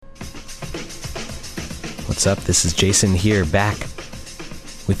What's up? This is Jason here, back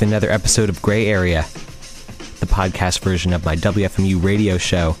with another episode of Gray Area, the podcast version of my WFMU radio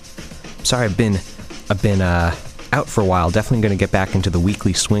show. Sorry, I've been out for a while. Definitely going to get back into the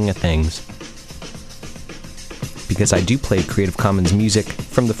weekly swing of things, because I do play Creative Commons music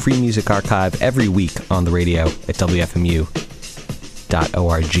from the Free Music Archive every week on the radio at WFMU.org.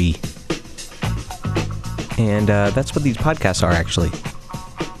 And that's what these podcasts are, actually.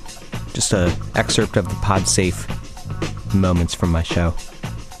 Just an excerpt of the pod-safe moments from my show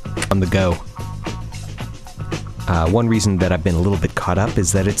on the go. One reason that I've been a little bit caught up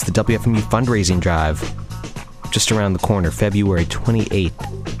is that it's the WFMU fundraising drive just around the corner, February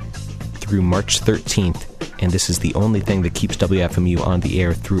 28th through March 13th. And this is the only thing that keeps WFMU on the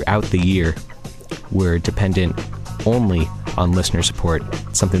air throughout the year. We're dependent only on listener support,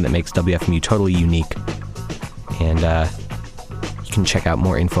 something that makes WFMU totally unique. And you can check out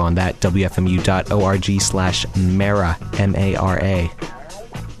more info on that, wfmu.org/Mara, M-A-R-A.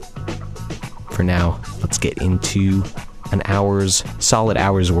 For now, let's get into an solid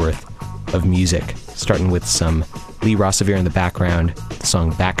hour's worth of music, starting with some Lee Rossevere in the background, the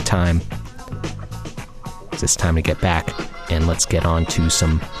song Back Time. It's time to get back, and let's get on to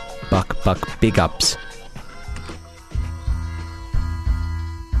some Buck Big Ups.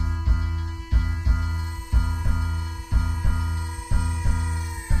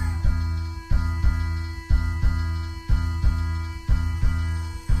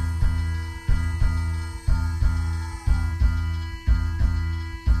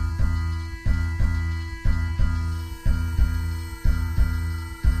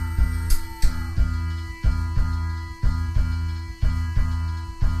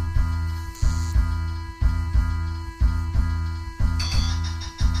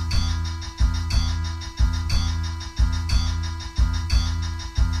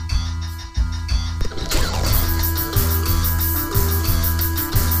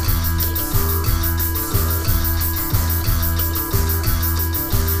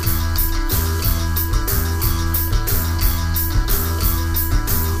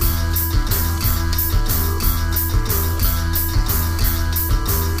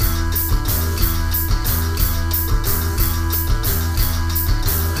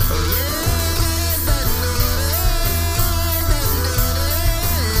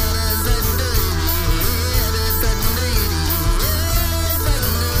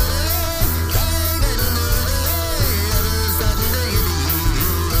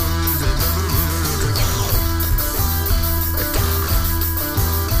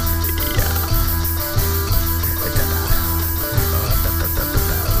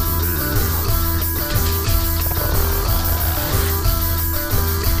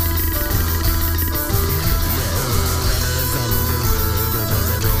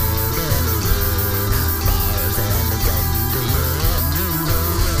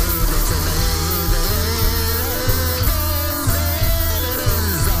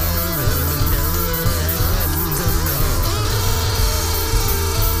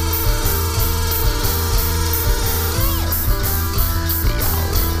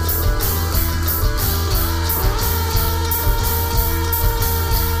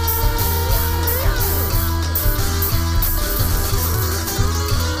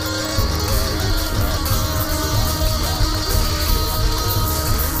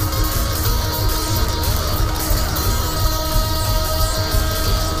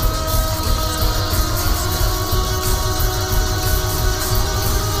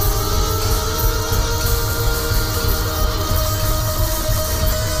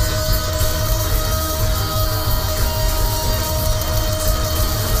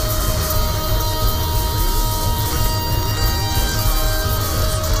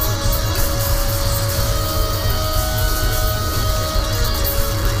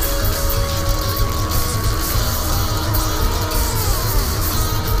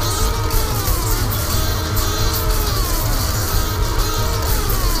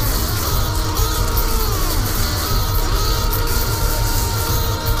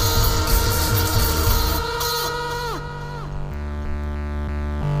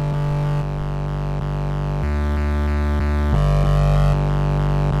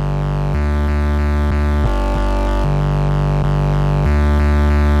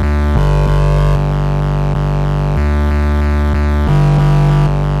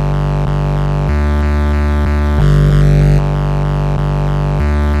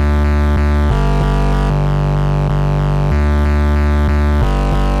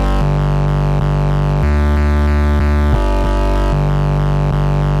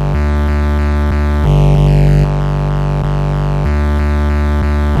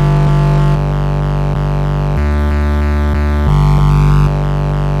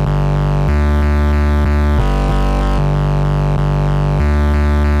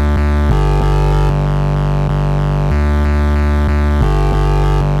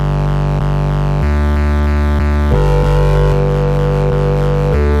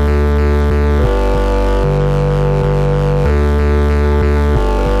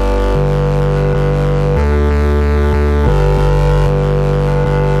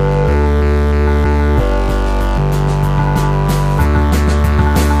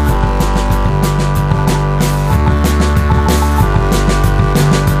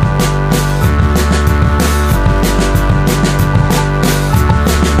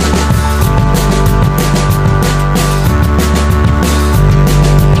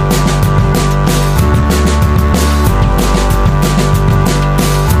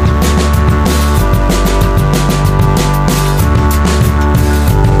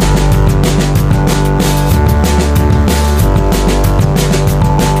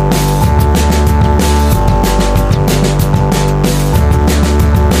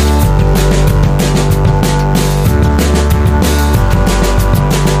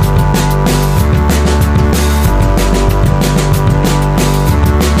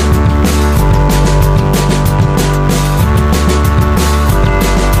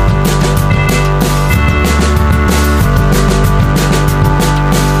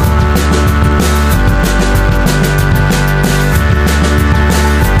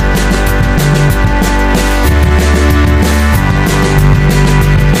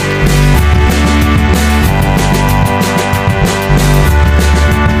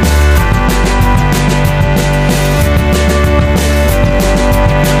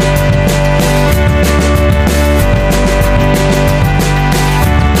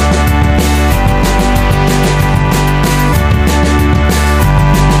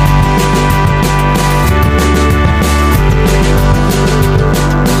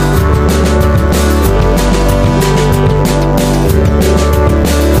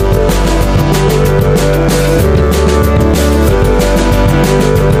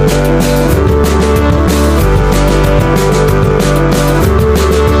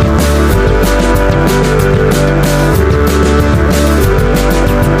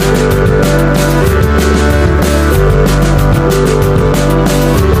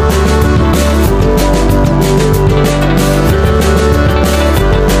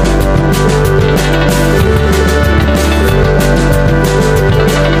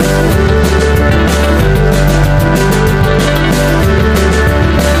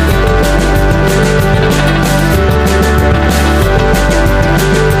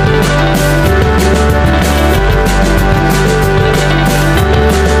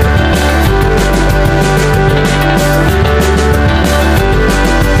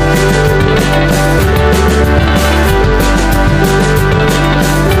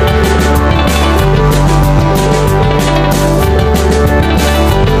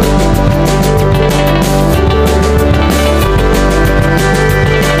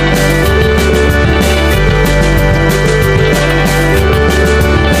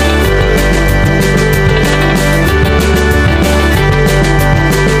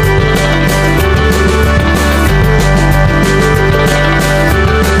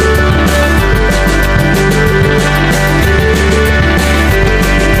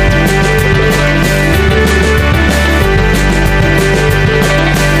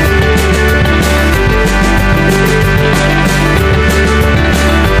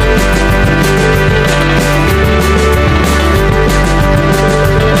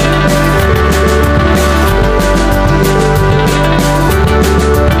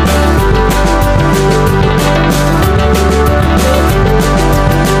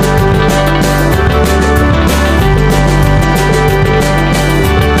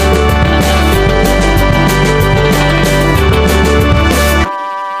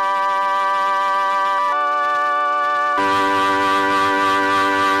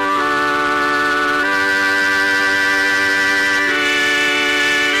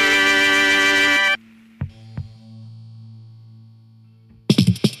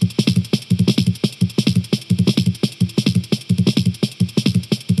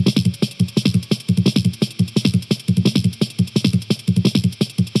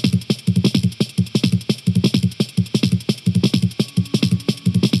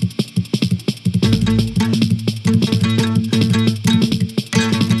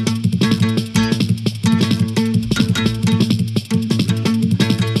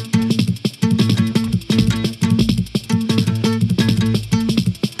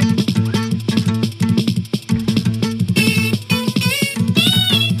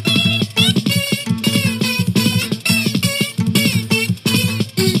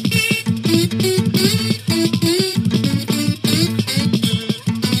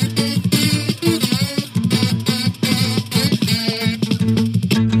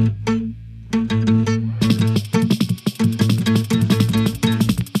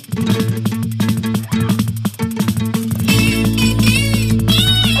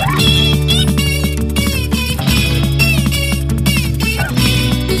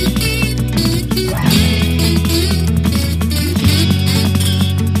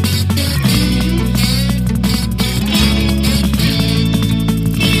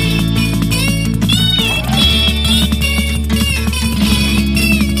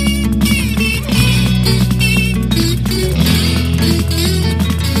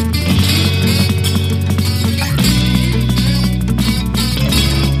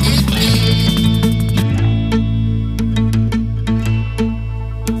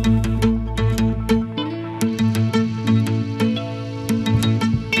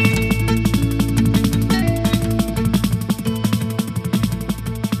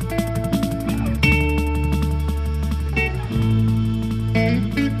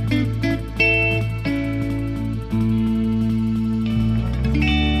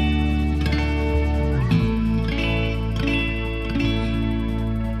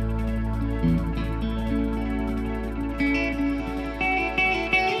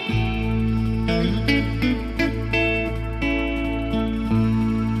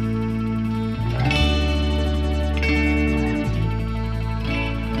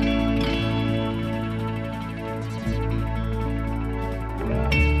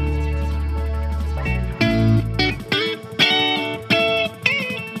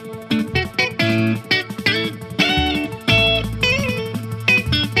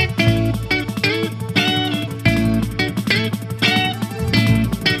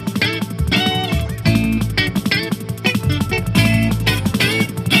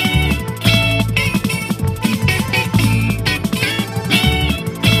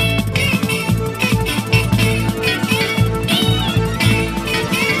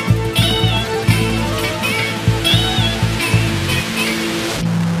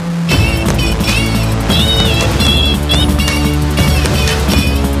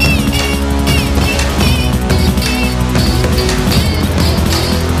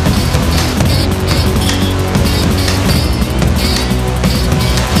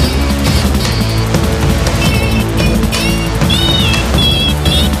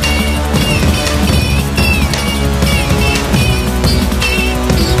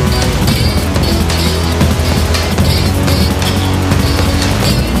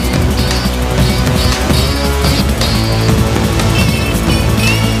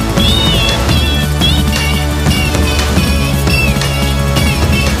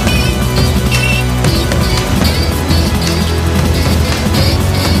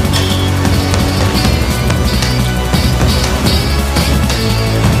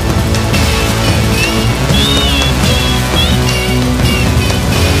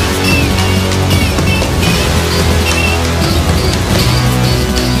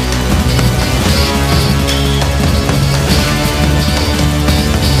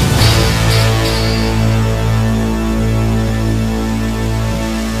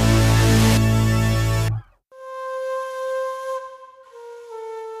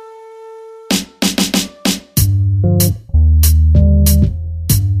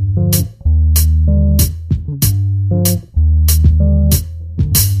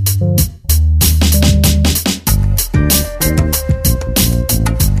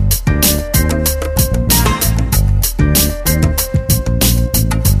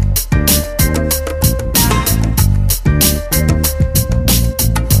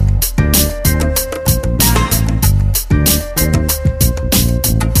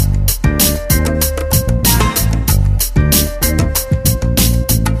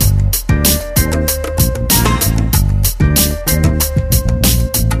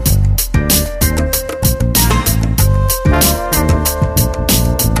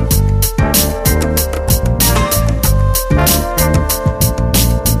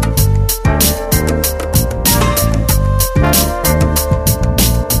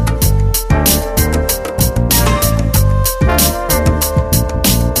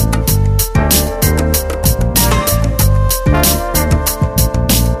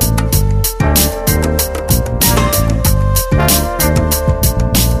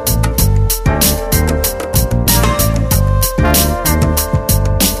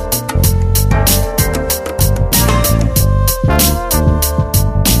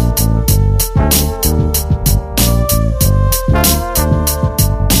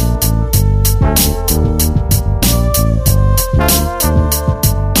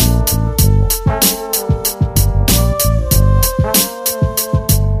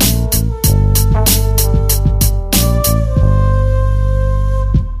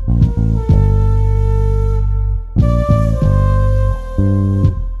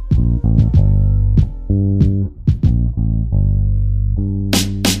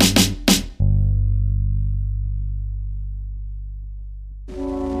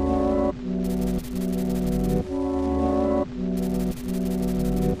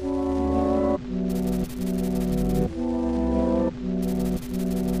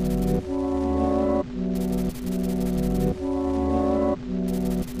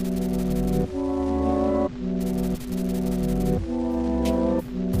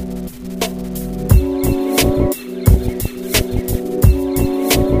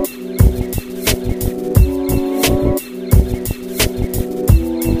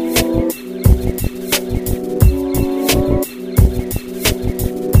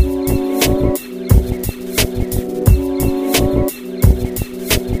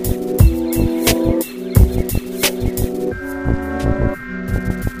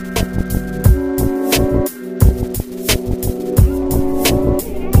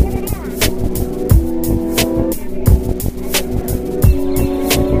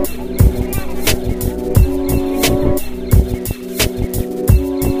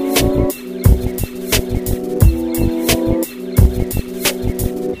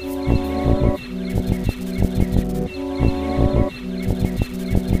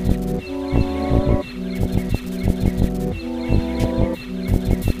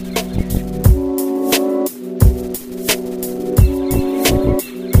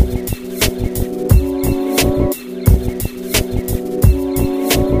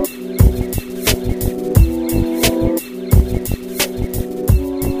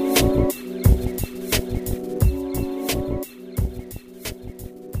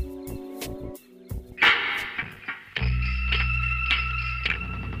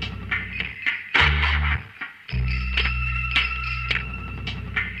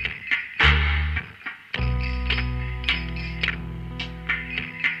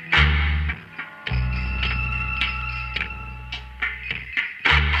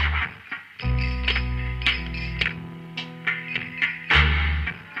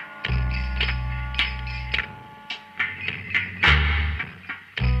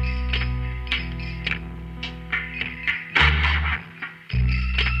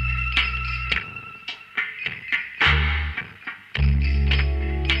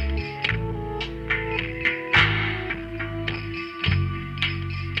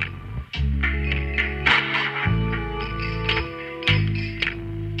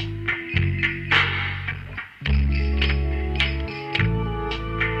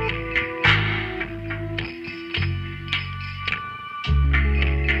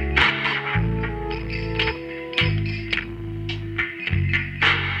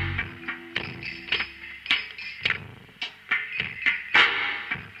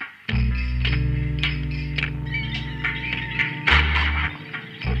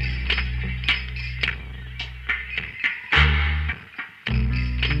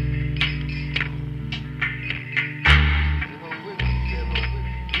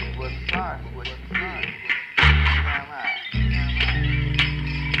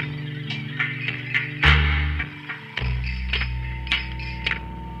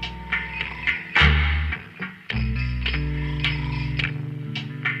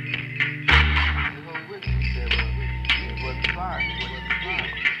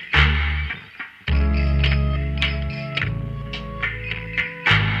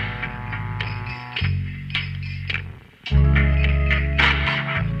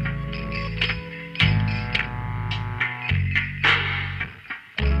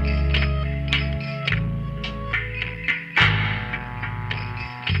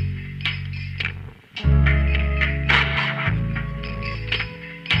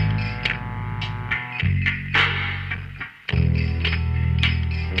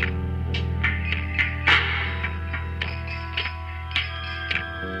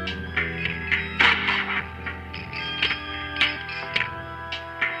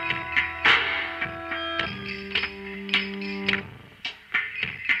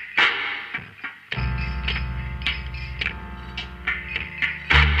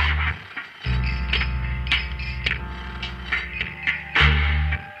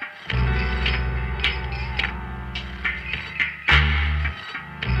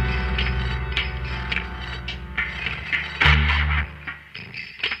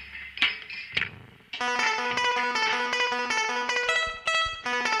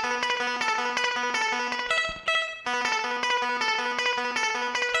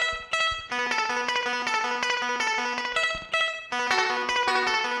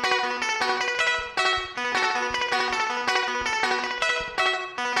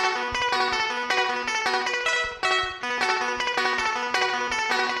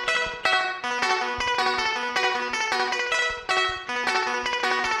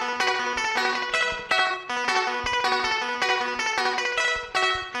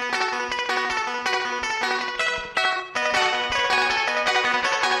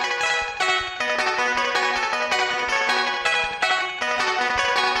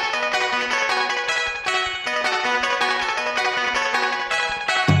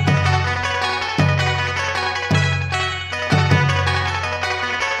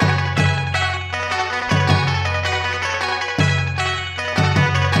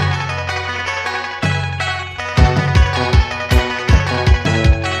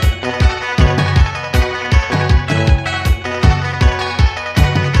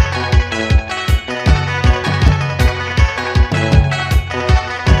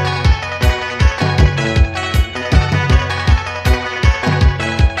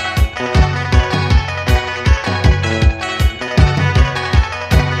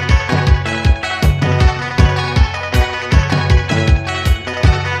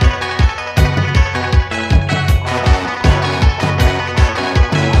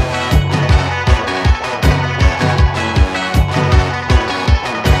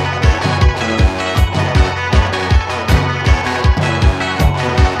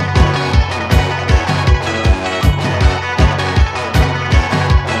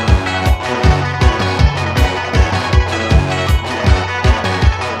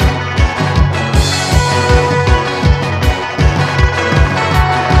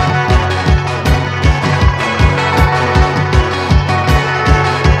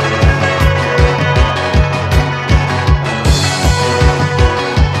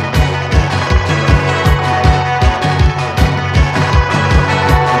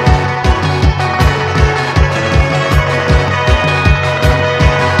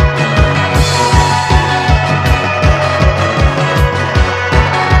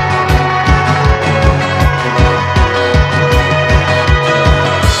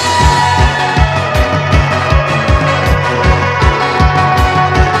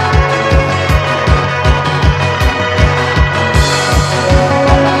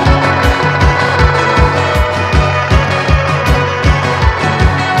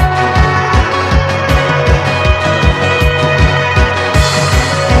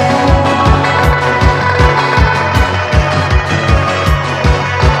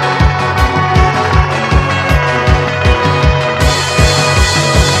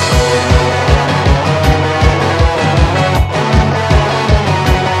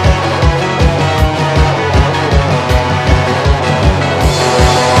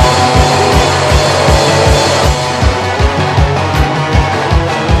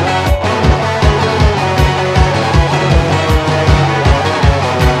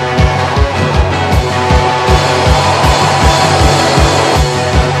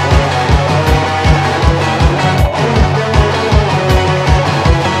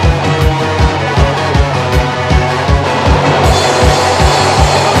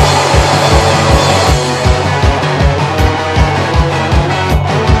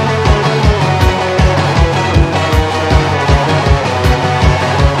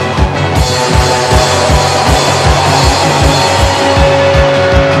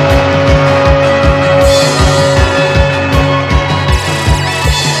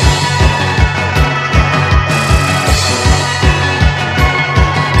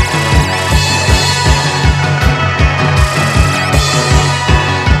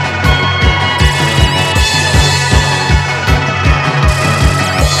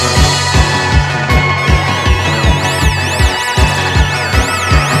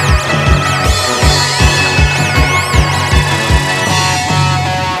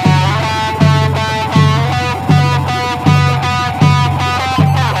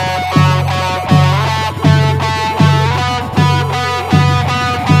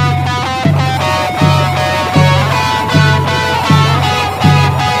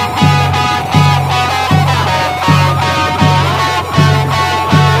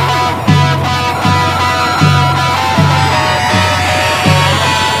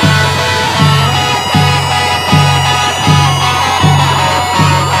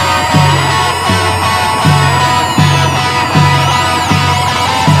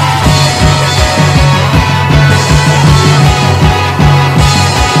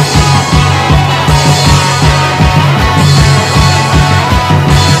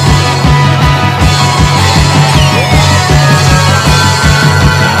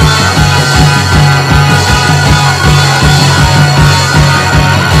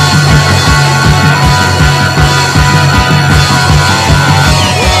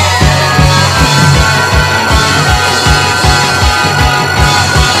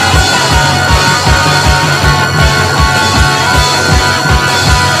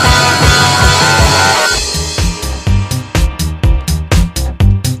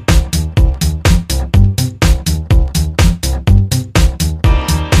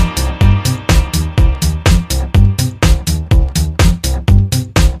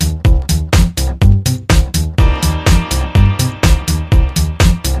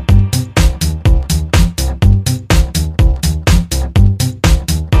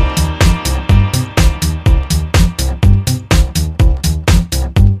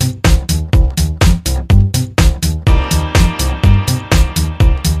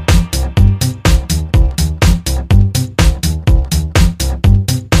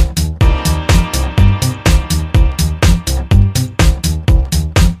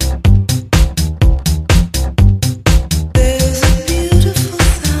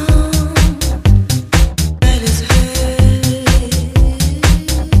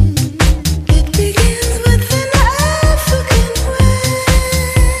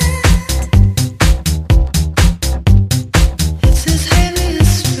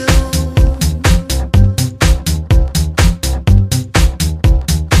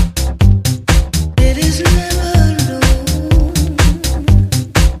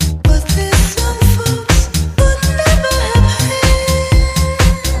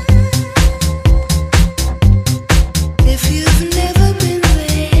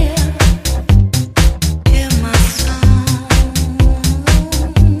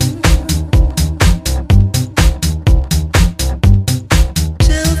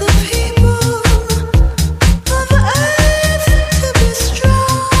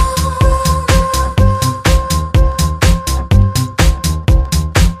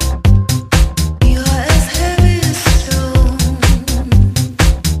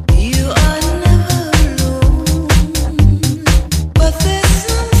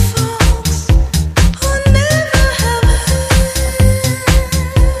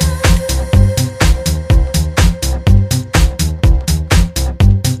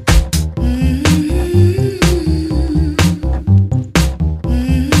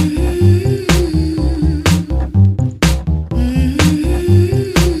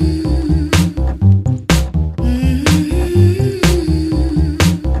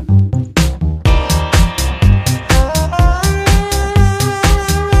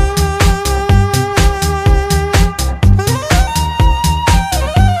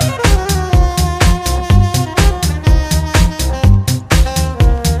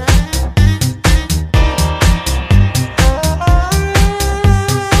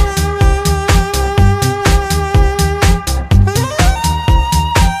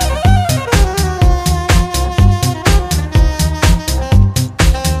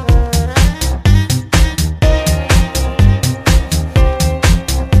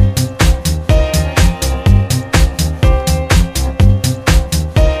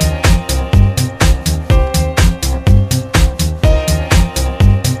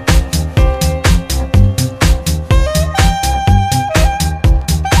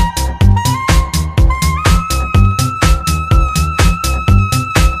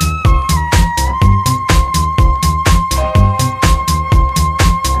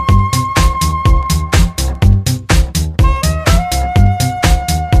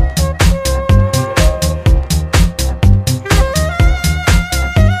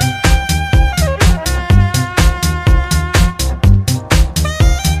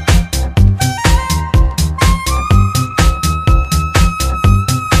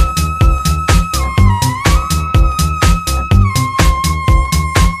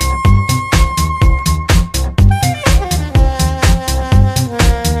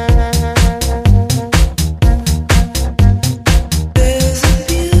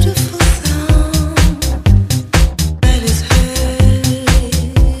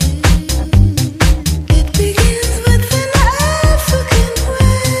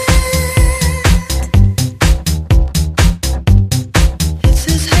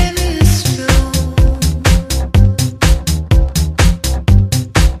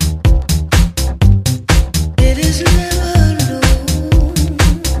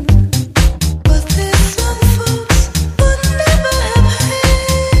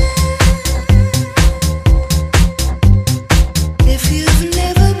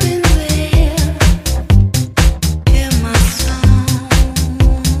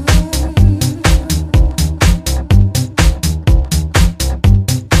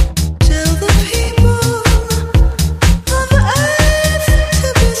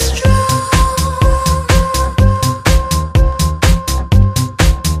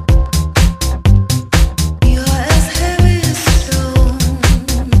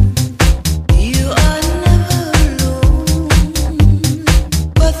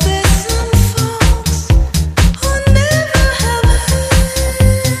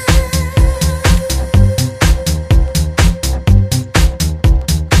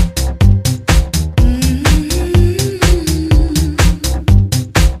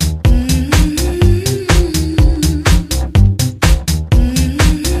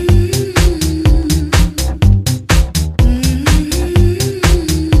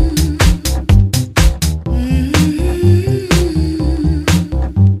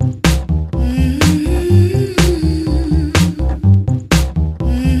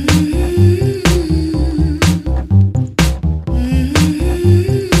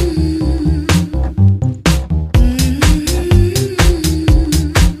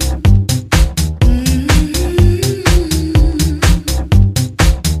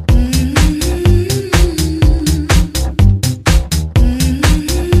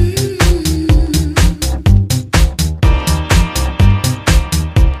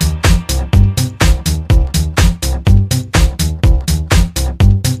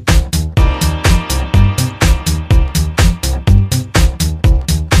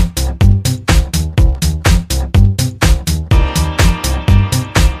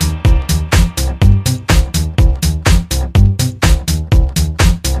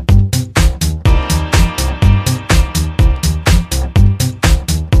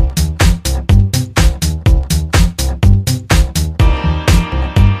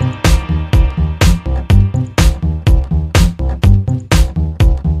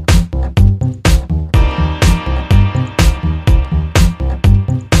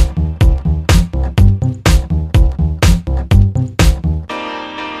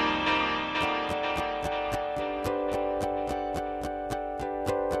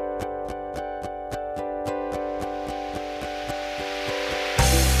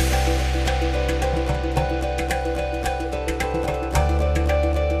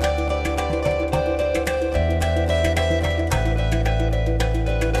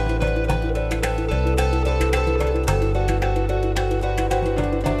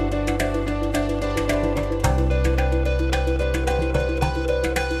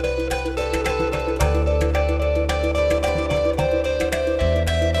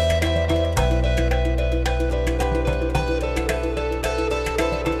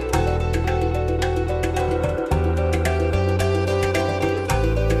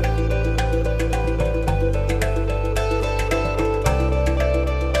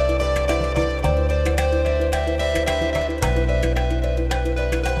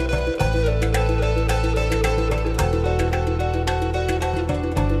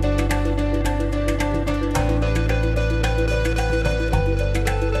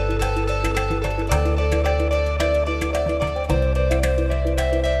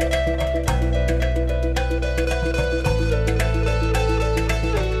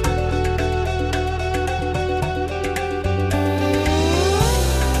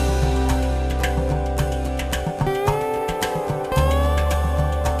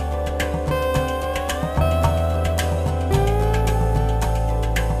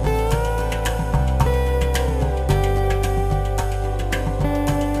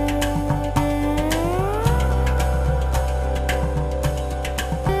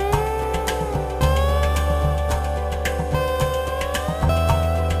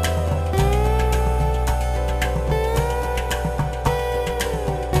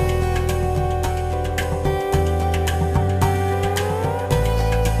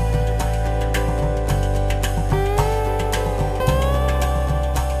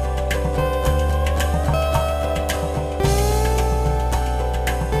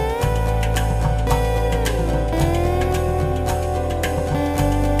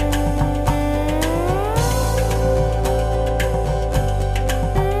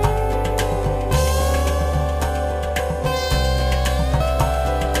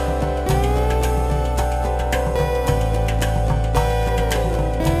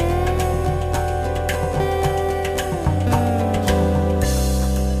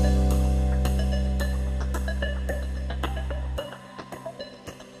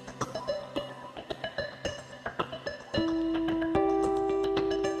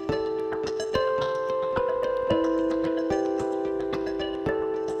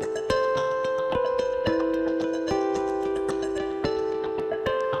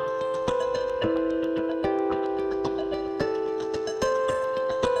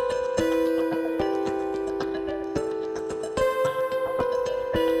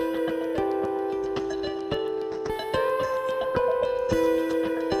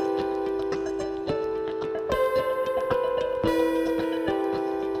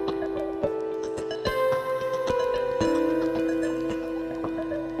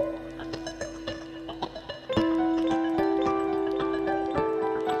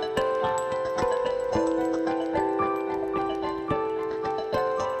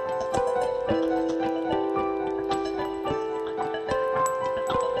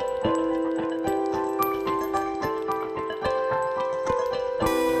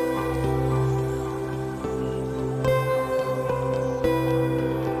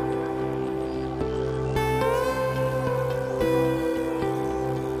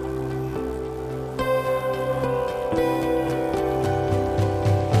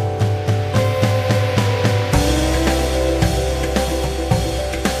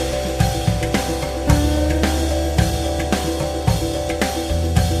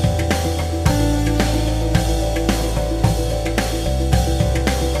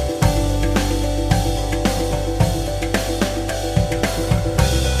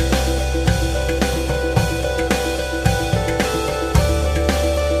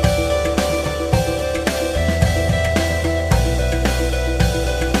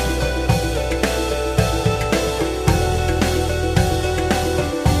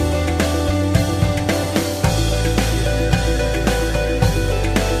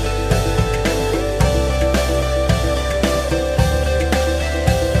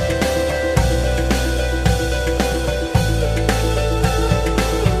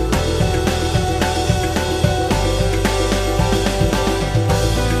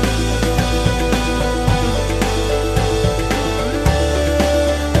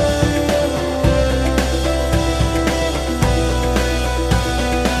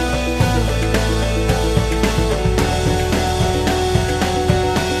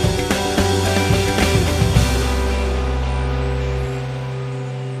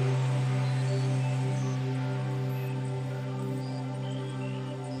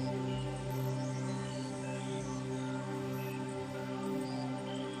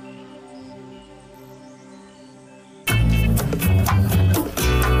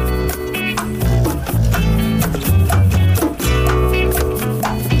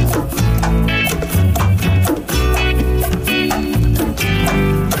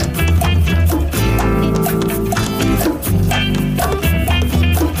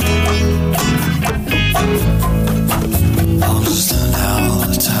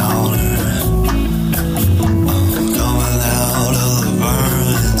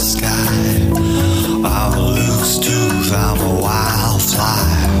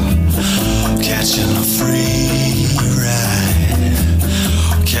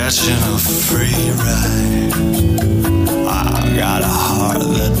 catching a free ride. I got a heart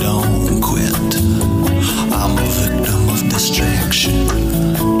that don't quit. I'm a victim of distraction.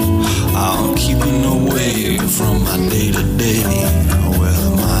 I'm keeping away from my day-to-day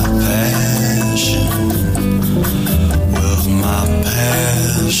with my passion, with my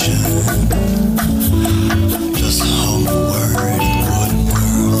passion. Just a humble word in a wooden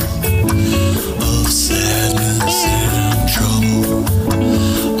world of sadness and trouble.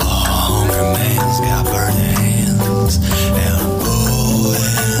 A hungry man's got burning hands and a bow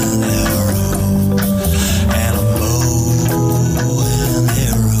and arrow, and a bow and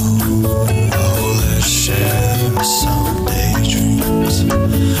arrow. Oh, let's share some daydreams in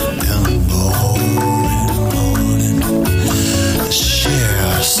the morning. Let's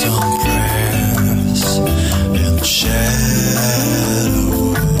share some prayers in the shadow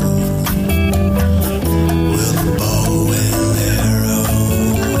with a bow and arrow.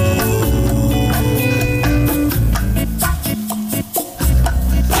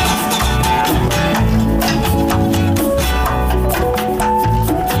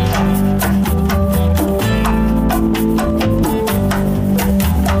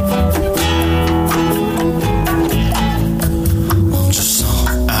 I'm just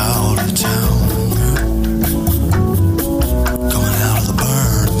out of town, coming out of the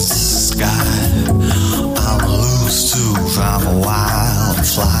burnt sky. I'm a loose tooth, I'm a wild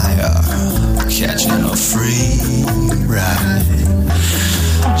flyer, catching a free ride.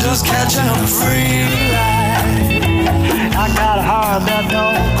 Just catching a free ride. I got a heart that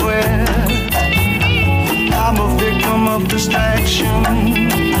don't quit. I'm a victim of distraction,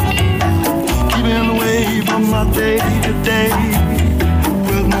 keeping away from my day-to-day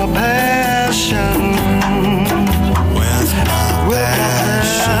with my passion, with my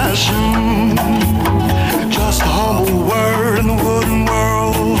passion. Just a humble word in the wooden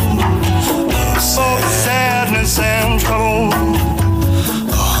world of sadness and trouble.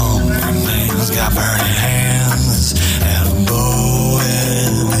 A hungry man's got burning hands and a bow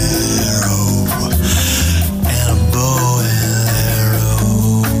and arrow, and a bow and arrow.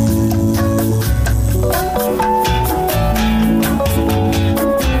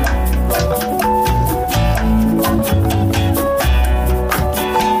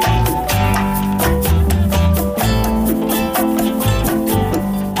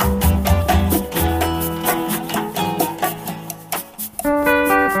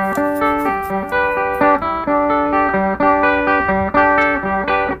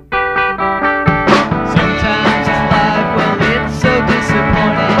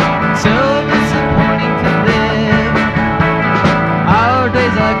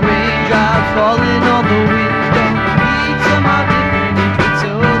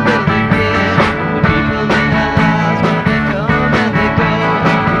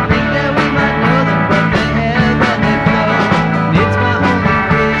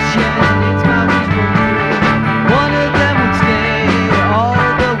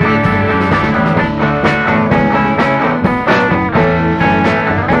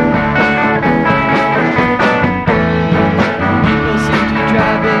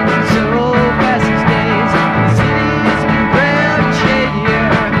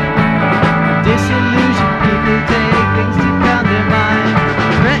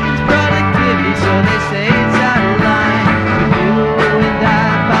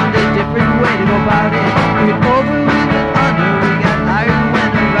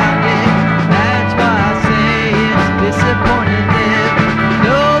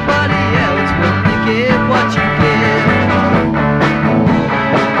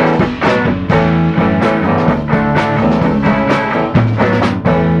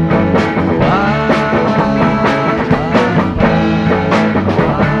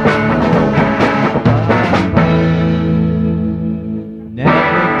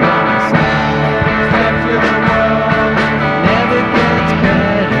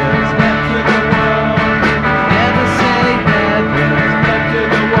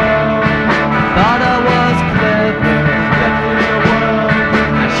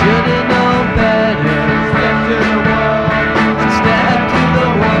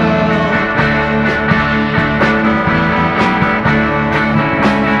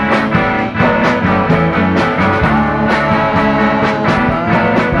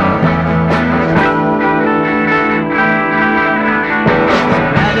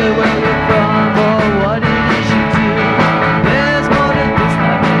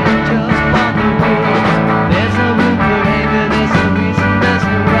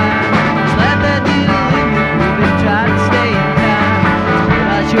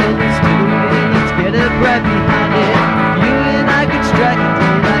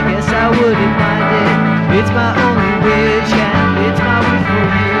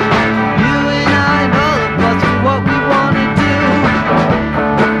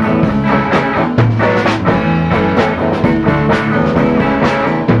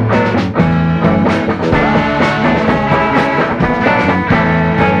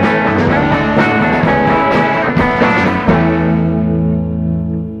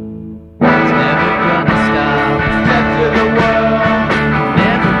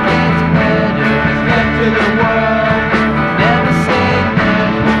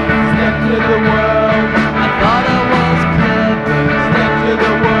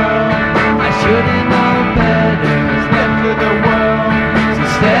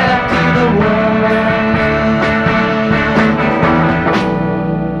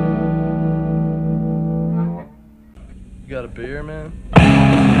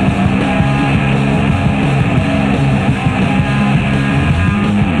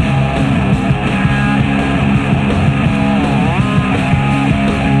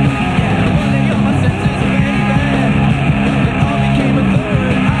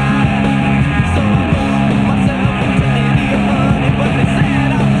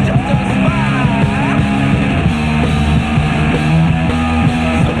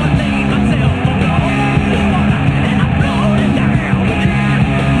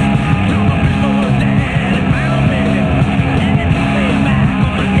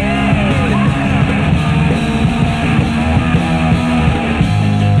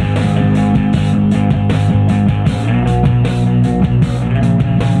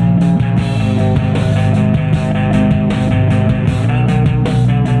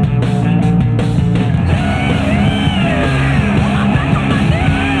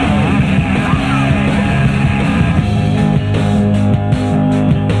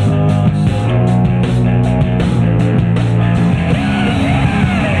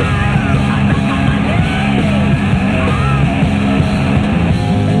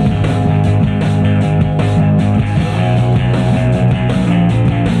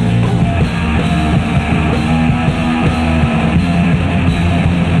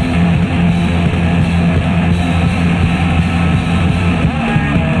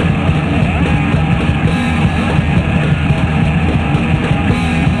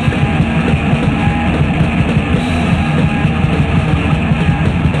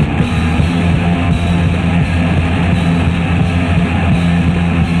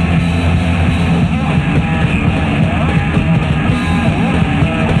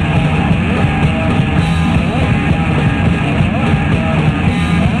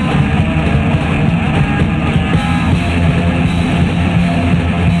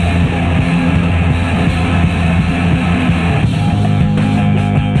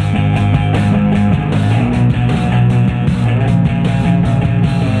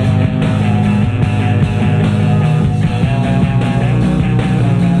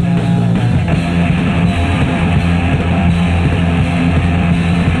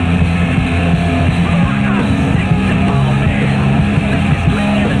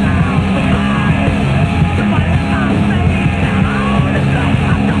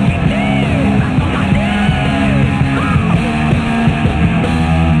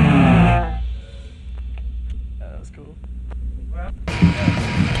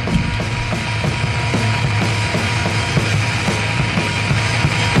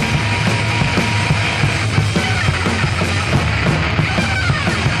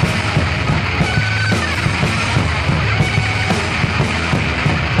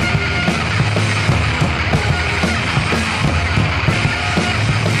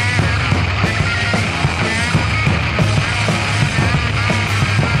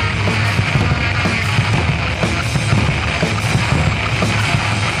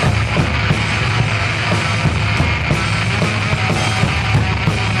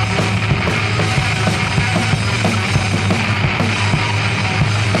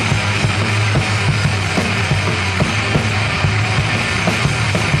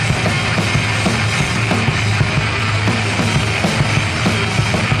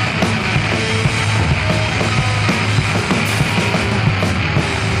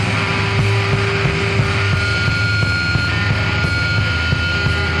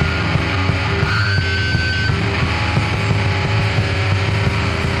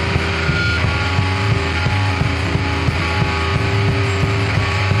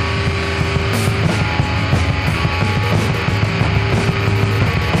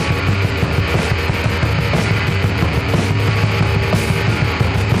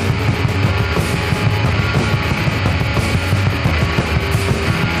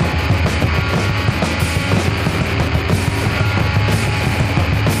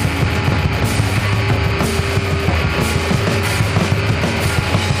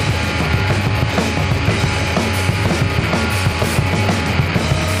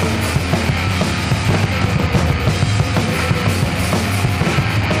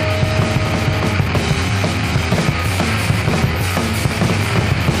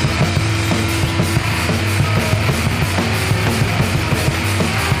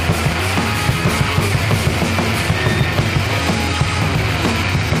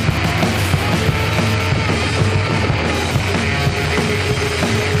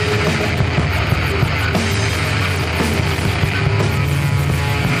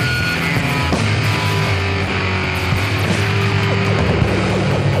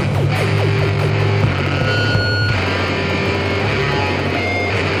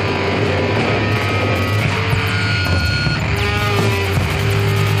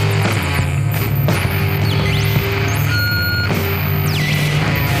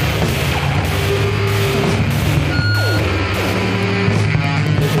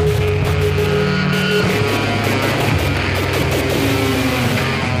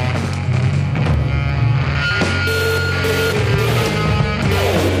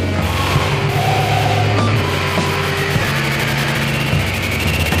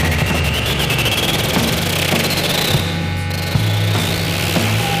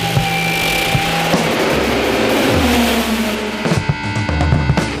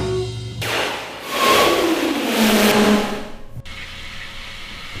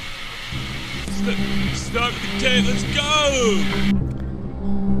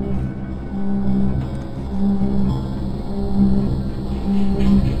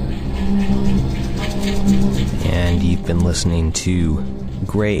 listening to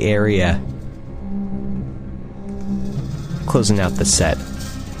Gray Area. Closing out the set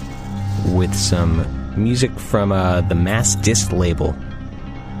with some music from the Mass Disc label,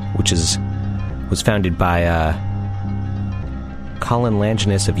 which was founded by Colin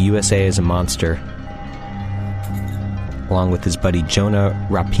Langenus of USA as a Monster, along with his buddy Jonah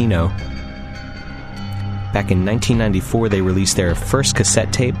Rapino. Back in 1994, they released their first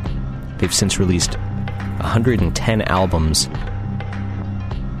cassette tape. They've since released 110 albums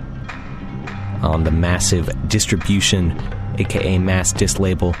on the Massive Distribution, aka Mass Disc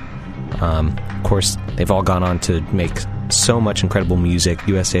label. Of course, they've all gone on to make so much incredible music.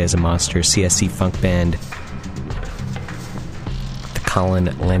 USA as a Monster, CSC Funk Band, the Colin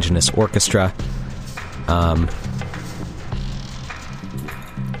Langenus Orchestra.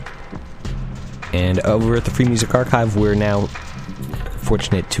 And over at the Free Music Archive, we're now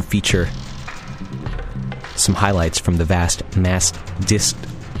fortunate to feature some highlights from the vast Mass Disc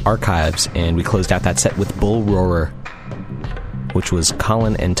archives, and we closed out that set with Bull Roarer, which was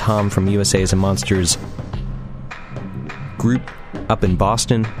Colin and Tom from USA as a Monster's group up in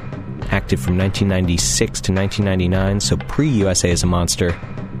Boston, active from 1996 to 1999, so pre-USA as a Monster.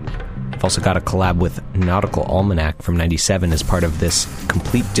 I've also got a collab with Nautical Almanac from 97 as part of this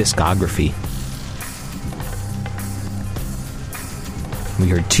complete discography. We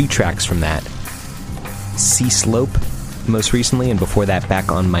heard 2 tracks from that. Sea Slope, most recently, and before that,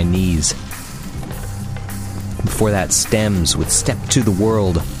 Back on My Knees. Before that, Stems with Step to the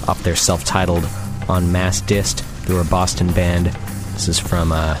World, off their self-titled on Mass Disc. They were a Boston band. This is from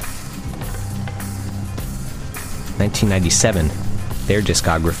 1997, their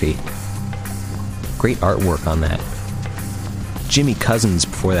discography. Great artwork on that. Jimmy Cousins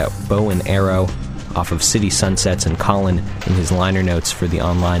before that, Bow and Arrow, off of City Sunsets, and Colin in his liner notes for the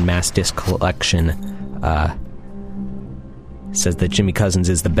online Mass Disc collection says that Jimmy Cousins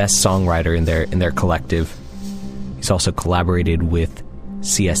is the best songwriter in their collective. He's also collaborated with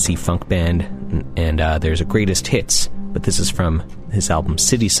CSC Funk Band, and there's a Greatest Hits, but this is from his album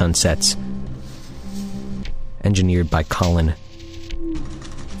City Sunsets, engineered by Colin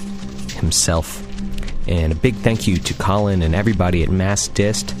himself. And a big thank you to Colin and everybody at Mass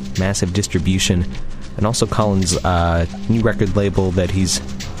Disc, Massive Distribution, and also Colin's new record label that he's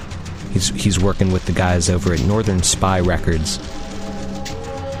working with the guys over at Northern Spy Records,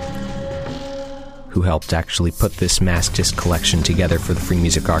 who helped actually put this Mass Disc collection together for the Free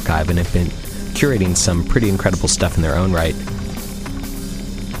Music Archive, and have been curating some pretty incredible stuff in their own right.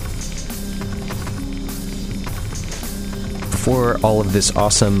 Before all of this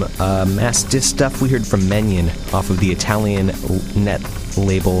awesome Mass Disc stuff, we heard from Menyon off of the Italian net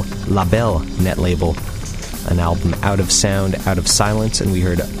label Label net label, an album Out of Sound, Out of Silence, and we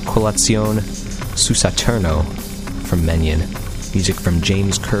heard Colazione su Saturno from Menyon. Music from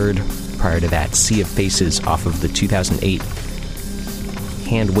James Curd. Prior to that, Sea of Faces off of the 2008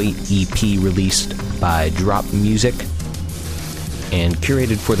 Handweight EP released by Drop Music, and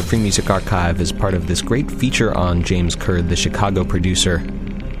curated for the Free Music Archive as part of this great feature on James Curd, the Chicago producer.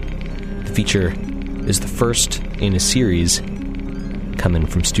 The feature is the first in a series coming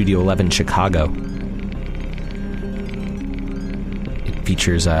from Studio 11 Chicago. It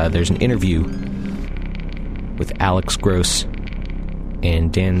features, there's an interview with Alex Gross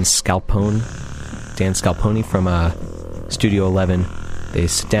and Dan Scalpone from Studio 11. They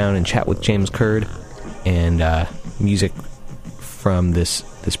sit down and chat with James Curd, and music from this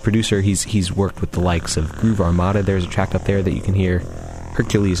producer. He's worked with the likes of Groove Armada. There's a track up there that you can hear.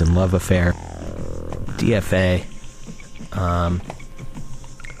 Hercules and Love Affair. DFA.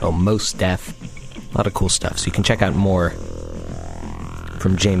 Mos Def. A lot of cool stuff. So you can check out more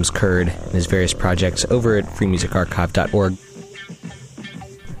from James Curd and his various projects over at freemusicarchive.org.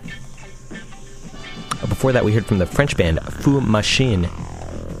 Before that, we heard from the French band Fou Machine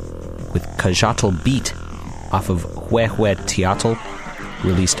with Kajatl Beat off of Hue Hue Teatl,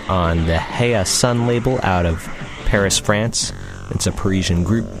 released on the Heya Sun label out of Paris, France. It's a Parisian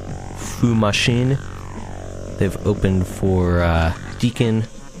group, Fou Machine. They've opened for Deacon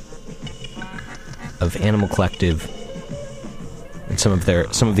of Animal Collective, and some of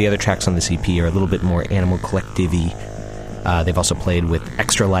the other tracks on this EP are a little bit more Animal Collective-y. They've also played with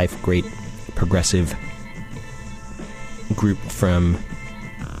Extra Life, great progressive group from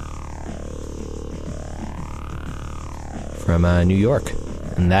New York,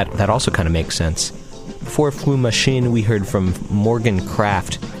 and that also kind of makes sense. Before Fou Machine, we heard from Morgan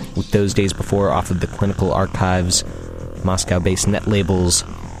Craft with Those Days Before off of the Clinical Archives, Moscow-based net labels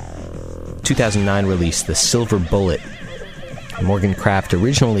 2009 release, The Silver Bullet. Morgan Craft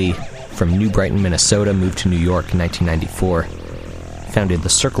originally from New Brighton, Minnesota, moved to New York in 1994. Founded the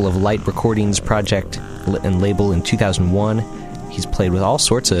Circle of Light Recordings project and label in 2001. He's played with all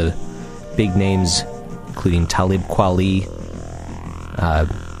sorts of big names, including Talib Kweli,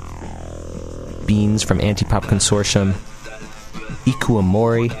 Beans from Antipop Consortium, Iku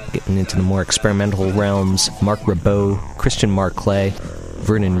Amori, getting into the more experimental realms, Mark Ribot, Christian Marclay,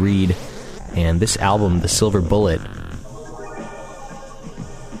 Vernon Reid, and this album, The Silver Bullet.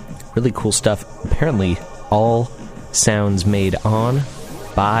 Really cool stuff. Apparently, all sounds made on,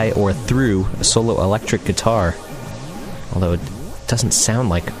 by, or through a solo electric guitar. Although it doesn't sound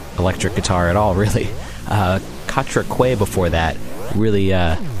like electric guitar at all, really. Katra Quay before that, really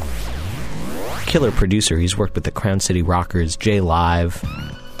killer producer. He's worked with the Crown City Rockers, J Live,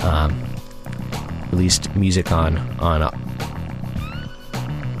 released music on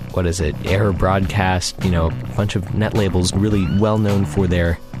what is it, Air Broadcast, a bunch of net labels, really well known for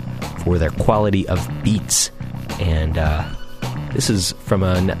their quality of beats. And this is from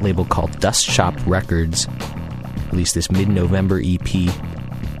a net label called Dust Shop Records, released this mid-November EP.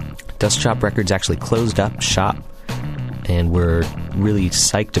 Dust Shop Records actually closed up shop, and we're really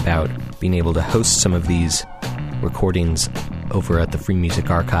psyched about being able to host some of these recordings over at the Free Music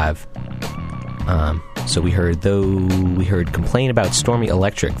Archive. So we heard Complain About Stormy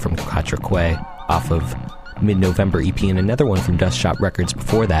Electric from Katra Quay off of mid-November EP, and another one from Dust Shop Records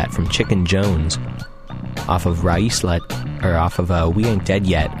before that from Chicken Jones off of We Ain't Dead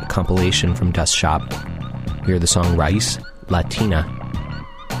Yet, a compilation from Dust Shop. We heard the song Raiz Latina.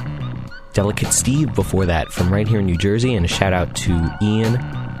 Delicate Steve before that from right here in New Jersey, and a shout out to Ian,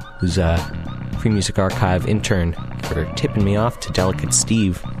 who's a Free Music Archive intern, for tipping me off to Delicate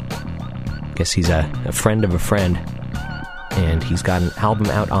Steve. I guess he's a friend of a friend, and he's got an album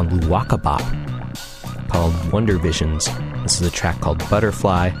out on Luwaka Bop called Wonder Visions. This is a track called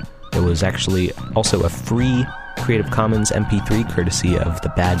Butterfly. It was actually also a free Creative Commons MP3 courtesy of the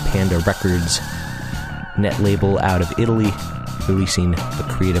Bad Panda Records net label out of Italy, releasing the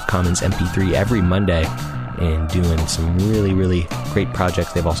Creative Commons MP3 every Monday and doing some really, really great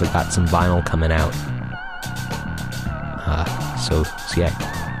projects. They've also got some vinyl coming out. So yeah,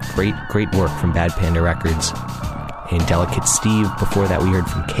 great work from Bad Panda Records. And Delicate Steve, before that we heard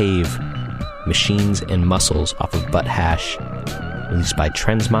from Cave, Machines and Muscles off of Butt Hash, released by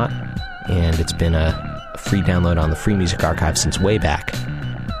Trensmott, and it's been a free download on the Free Music Archive since way back.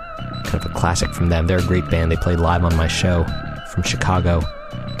 Kind of a classic from them. They're a great band. They played live on my show from Chicago,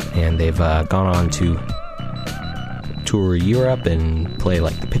 and they've gone on to tour Europe and play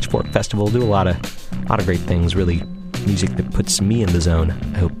like the Pitchfork Festival, do a lot of great things. Really music that puts me in the zone.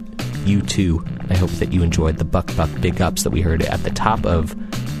 I hope you too. I hope that you enjoyed the Buck Buck Big Ups that we heard at the top of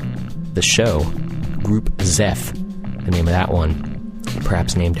the show. Group Zeph, the name of that one,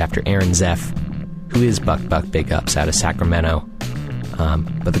 perhaps named after Aaron Zeff, who is Buck Buck Big Ups out of Sacramento.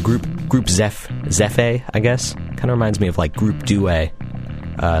 But the group Zephe, I guess, kind of reminds me of like Group Due,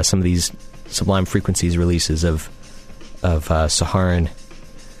 some of these Sublime Frequencies releases of Saharan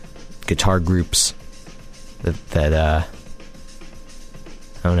guitar groups that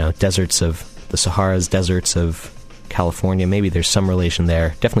I don't know, deserts of the Sahara's deserts of California. Maybe there's some relation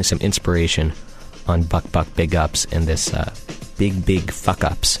there. Definitely some inspiration on Buck Buck Big Ups, and this Big Fuck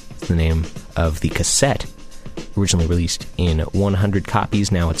Ups is the name of the cassette, originally released in 100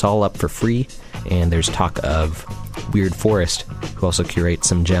 copies. Now it's all up for free, and there's talk of Weird Forest, who also curates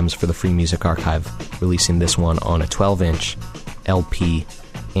some gems for the Free Music Archive, releasing this one on a 12-inch LP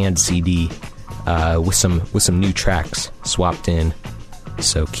and CD with some new tracks swapped in.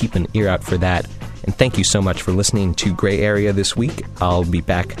 So keep an ear out for that. And thank you so much for listening to Gray Area this week. I'll be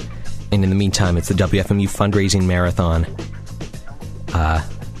back. And in the meantime, it's the WFMU Fundraising Marathon.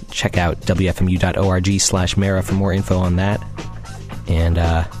 Check out wfmu.org/Mara for more info on that. And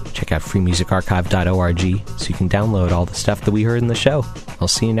check out freemusicarchive.org so you can download all the stuff that we heard in the show. I'll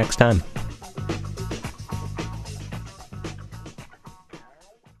see you next time.